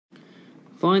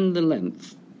Find the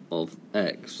length of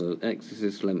x. So x is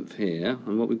this length here,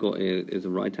 and what we've got here is a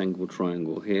right angled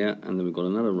triangle here, and then we've got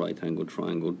another right angled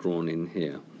triangle drawn in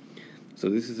here.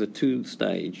 So this is a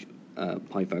two-stage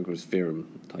Pythagoras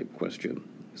theorem type question.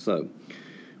 So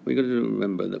we've got to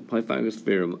remember that Pythagoras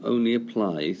theorem only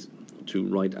applies to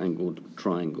right angled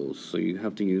triangles, so you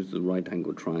have to use the right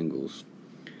angled triangles.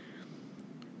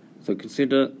 So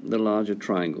consider the larger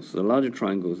triangle. So the larger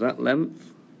triangle is that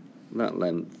length,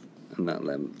 and that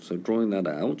length. So drawing that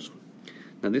out.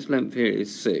 Now this length here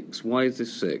is 6. Why is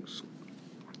this 6?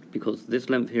 Because this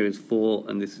length here is 4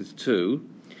 and this is 2.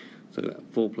 So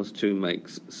 4 plus 2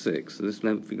 makes 6. So this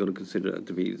length we've got to consider it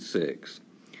to be 6.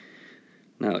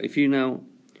 Now if you now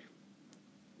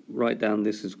write down,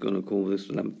 this is going to call this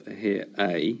length here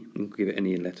A. You can give it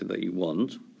any letter that you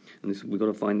want. And this, we've got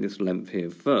to find this length here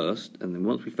first, and then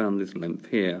once we found this length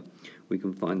here, we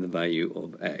can find the value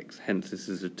of x. Hence, this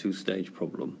is a two-stage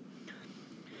problem.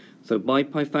 So by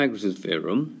Pythagoras'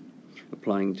 theorem,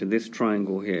 applying to this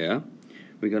triangle here,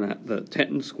 we're going to have the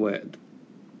tan squared,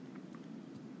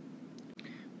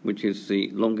 which is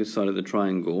the longest side of the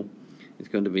triangle, is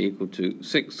going to be equal to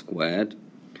 6 squared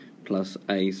plus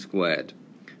a squared.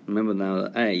 Remember now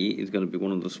that a is going to be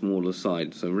one of the smaller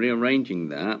sides, so rearranging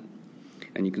that,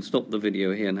 and you can stop the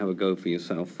video here and have a go for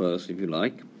yourself first if you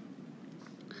like.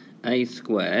 A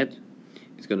squared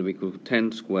is going to be equal to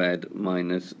 10 squared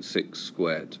minus 6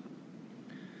 squared.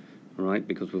 Alright,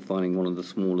 because we're finding one of the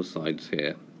smaller sides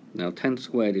here. Now 10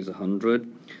 squared is 100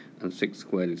 and 6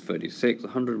 squared is 36.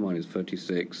 100 minus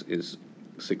 36 is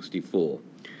 64,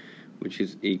 which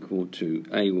is equal to,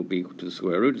 A will be equal to the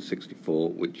square root of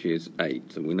 64, which is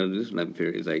 8. So we know this length here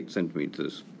is 8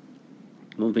 centimeters.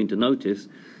 One thing to notice,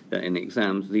 that in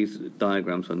exams these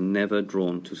diagrams are never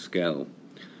drawn to scale.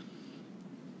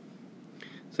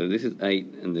 So this is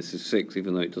 8 and this is 6,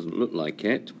 even though it doesn't look like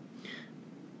it.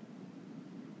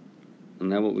 And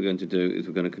now what we're going to do is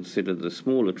we're going to consider the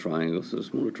smaller triangle. So the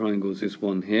smaller triangle is this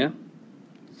one here.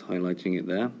 Just highlighting it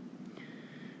there.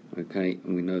 Okay,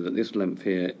 and we know that this length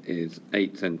here is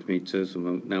 8 centimeters.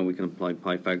 And now we can apply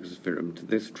Pythagoras' theorem to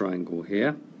this triangle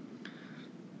here.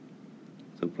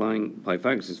 So applying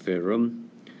Pythagoras' theorem,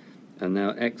 and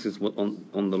now x is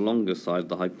on the longer side,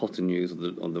 the hypotenuse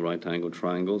of the right angle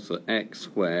triangle. So x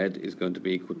squared is going to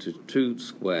be equal to 2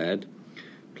 squared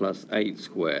plus 8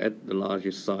 squared, the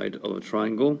largest side of a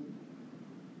triangle.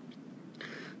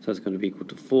 So it's going to be equal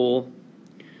to 4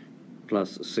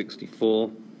 plus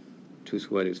 64. 2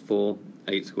 squared is 4,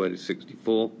 8 squared is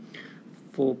 64.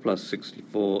 4 plus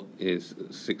 64 is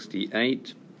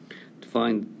 68. To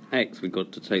find x, we've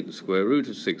got to take the square root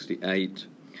of 68,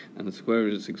 and the square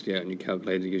root of 68 on your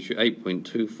calculator gives you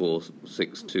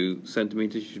 8.2462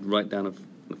 centimeters. You should write down a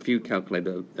few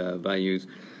calculator values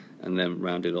and then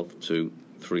round it off to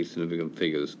 3 significant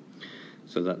figures.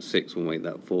 So that 6 will make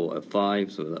that 4 a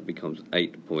 5, so that becomes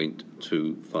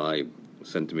 8.25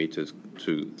 centimeters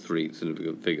to 3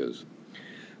 significant figures.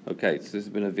 Okay, so this has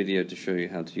been a video to show you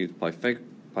how to use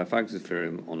Pythagoras'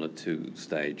 theorem on a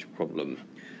two-stage problem.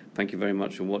 Thank you very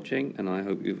much for watching, and I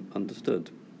hope you've understood.